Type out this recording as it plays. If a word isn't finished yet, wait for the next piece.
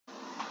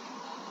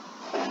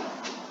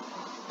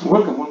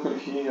Welcome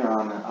here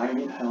on I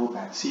Need Help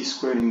at C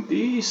Squared. In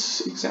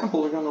this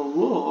example, we're gonna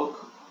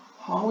look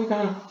how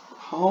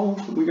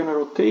we're gonna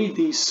rotate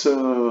this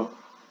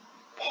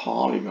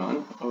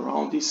polygon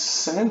around this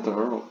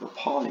center of the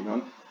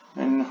polygon,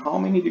 and how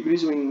many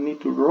degrees we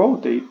need to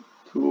rotate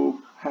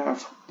to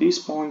have this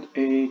point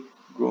A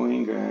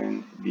going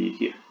and be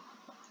here,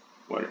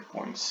 where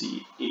point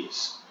C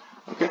is.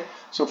 Okay,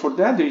 so for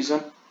that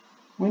reason,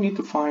 we need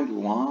to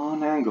find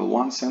one angle,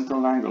 one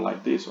central angle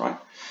like this, right?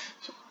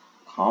 So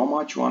how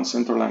much one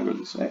central angle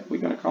is? We're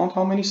going to count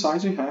how many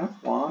sides we have.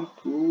 1,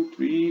 2,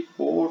 3,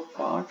 4,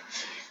 5,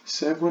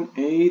 7,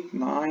 8,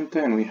 9,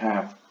 10. We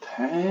have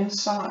 10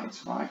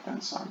 sides, right?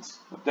 10 sides.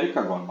 The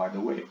decagon, by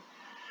the way.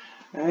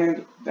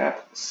 And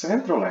that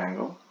central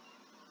angle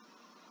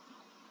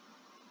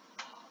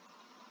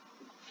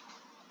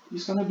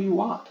is going to be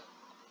what?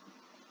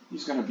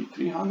 It's going to be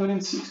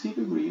 360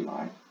 degrees,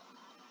 right?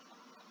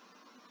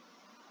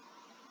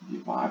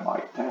 Divided by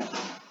 10,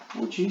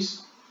 which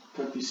is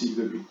 36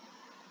 degrees.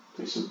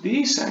 Okay, so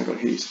this angle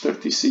here is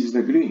 36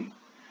 degrees.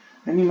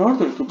 And in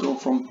order to go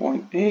from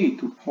point A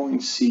to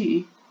point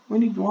C, we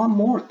need one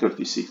more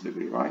 36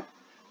 degrees, right?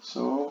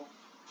 So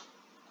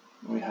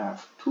we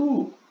have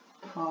 2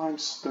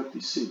 times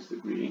 36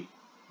 degrees,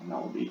 and that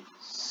will be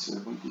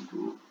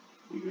 72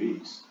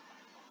 degrees.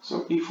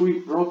 So if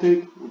we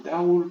rotate, that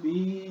will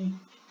be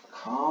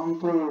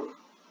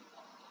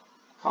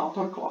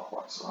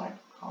counterclockwise, right?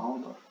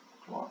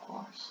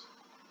 Counterclockwise.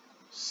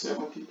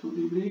 72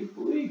 degrees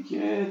we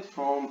get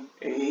from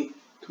A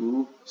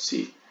to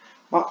C.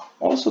 But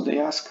also they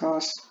ask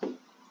us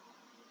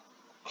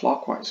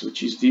clockwise,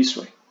 which is this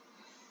way.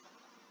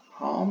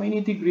 How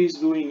many degrees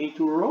do we need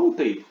to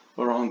rotate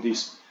around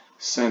this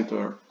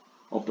center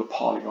of the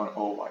polygon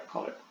O, I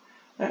call it?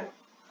 And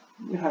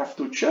we have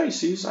two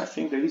choices. I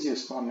think the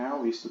easiest one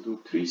now is to do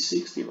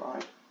 360,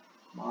 right?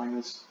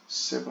 Minus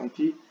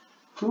 72.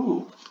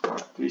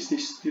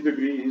 360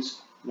 degrees is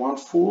one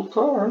full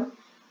turn.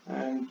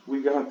 And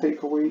we're gonna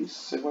take away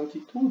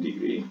 72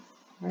 degrees,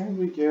 and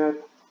we get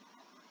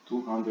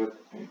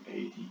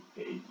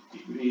 288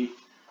 degrees.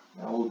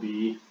 That will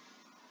be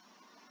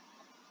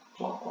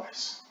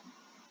clockwise.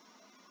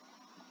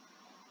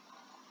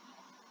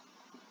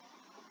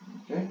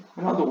 Okay.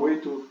 Another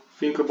way to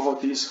think about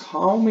this: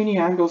 how many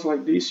angles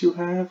like this you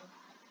have?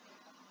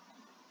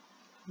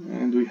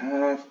 And we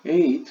have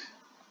 8,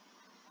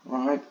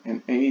 right?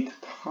 And 8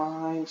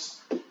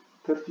 times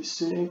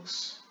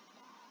 36.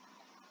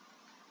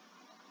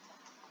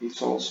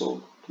 It's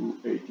also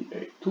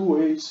 288. Two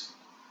ways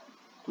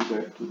to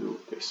do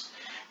this.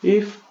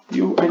 If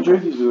you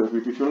enjoyed this video,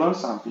 if you learned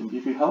something,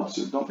 if it helps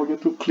you, don't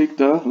forget to click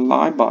the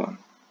like button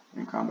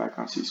and come back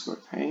on C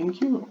Squared. Thank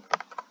you.